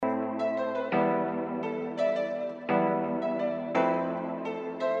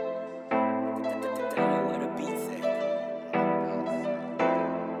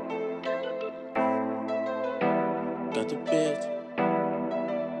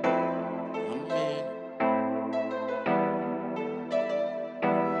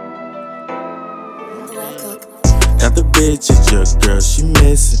bitch is your girl, she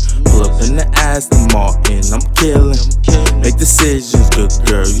missing. Pull up in the Aston Martin, I'm killing. Make decisions, good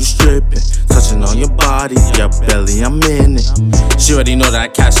girl, you stripping. Touching on your body, your belly, I'm in it. She already know that I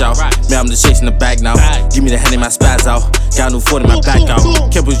cash out. Man, I'm just chasing the bag now. Give me the Henny, my spaz out. Got a new 40, my back out.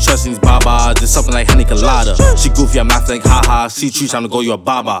 Can't put your trust in these babas. Just something like Henny Colada. She goofy, I'm not like haha. She true, time to go, you a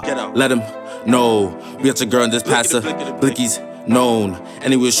baba. Let him know. We got your girl and this passer. Blicky's known.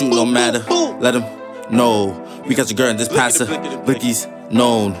 Anywhere shoot, no matter. Let him know. We got your girl and this passer. Blicky's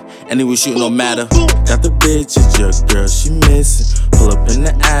known. Anywhere shoot, no matter. Got the bitch is your girl, she missing. Pull up in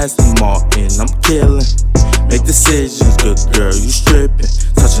the Aston Martin, I'm killing. Make decisions, good girl, you stripping.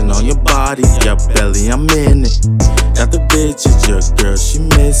 Touching on your body, your belly, I'm in it. Got the bitch is your girl, she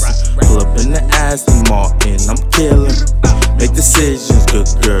missing. Pull up in the Aston Martin, I'm killing. Make decisions, good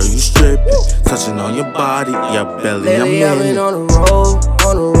girl, you stripping. Touching on your body, your belly, I'm in it. Lately I've been on the road,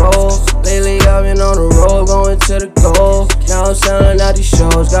 Lately I've been on the road, going to the goal. Now I'm selling out these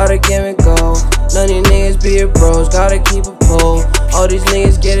shows, gotta give and go. None of these niggas be your bros, gotta keep a pole. All these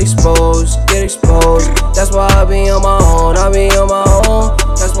niggas get exposed. That's why I be on my own,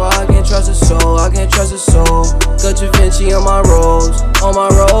 That's why I can't trust a soul, Good Da Vinci on my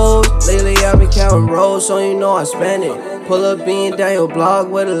roads, Lately I've been counting rolls, so you know I spend it. Pull up being down your block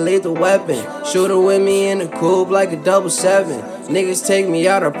with a lethal weapon. Shooter with me in the coupe like a 777. Niggas take me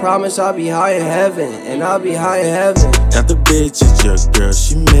out, I promise I'll be high in heaven, and I'll be high in heaven. Got the bitch is your girl,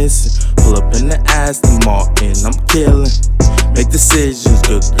 she missing. Pull up in the Aston Martin, I'm killing. Make decisions,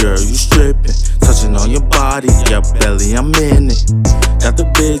 good girl, you stripping. Touching on your body, your belly, I'm in it. Got the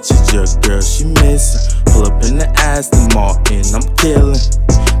bitch is your girl, she missing. Pull up in the Aston Martin, I'm killing.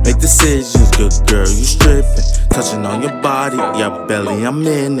 Make decisions, good girl, you stripping. Touching on your body, your belly, I'm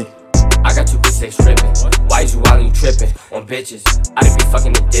in it. I got two bitches, they stripping. Why is you wildin', you tripping? On bitches, I just be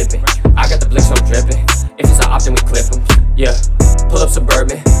fucking and dipping. I got the Blixky, I'm dripping. If it's an op, then we clip them. Yeah, pull up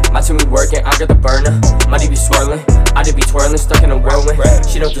Suburban. My team, we working, I got the burner. My D be swirling, I just be twirling, stuck in a whirlwind.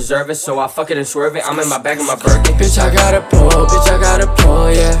 She don't deserve it, so I fuck it and swerve it. I'm in my bag of my Birkin. Bitch, I got a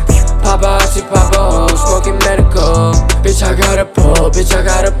pull, yeah. Papa, oxy, papa, oh, smoking medical. Bitch, I got a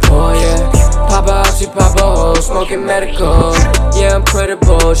pull, yeah. Papa, oxy, papa, oh, smoking medical. Yeah, I'm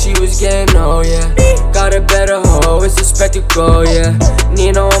credible, she was getting old, yeah. Got a better hoe, it's a spectacle, yeah.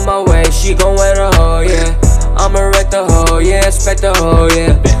 Nino on my way, she gon' wear the hoe, yeah. I'ma wreck the hoe, yeah, expect the hoe,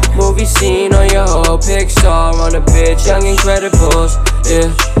 yeah. Movie scene on your hoe, Pixar on a bitch, Young Incredibles, yeah.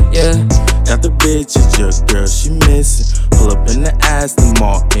 Got the bitch is your girl, she missing. Pull up in the Aston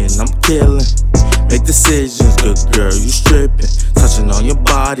Martin, I'm killing. Make decisions, good girl, you stripping. Touching on your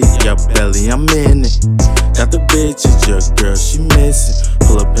body, your belly, I'm in it. Got the bitch is your girl, she missing.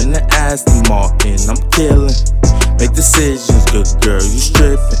 Pull up in the Aston Martin, I'm killing. Make decisions, good girl, you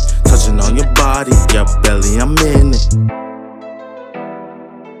stripping. Touching on your body, your belly, I'm in it.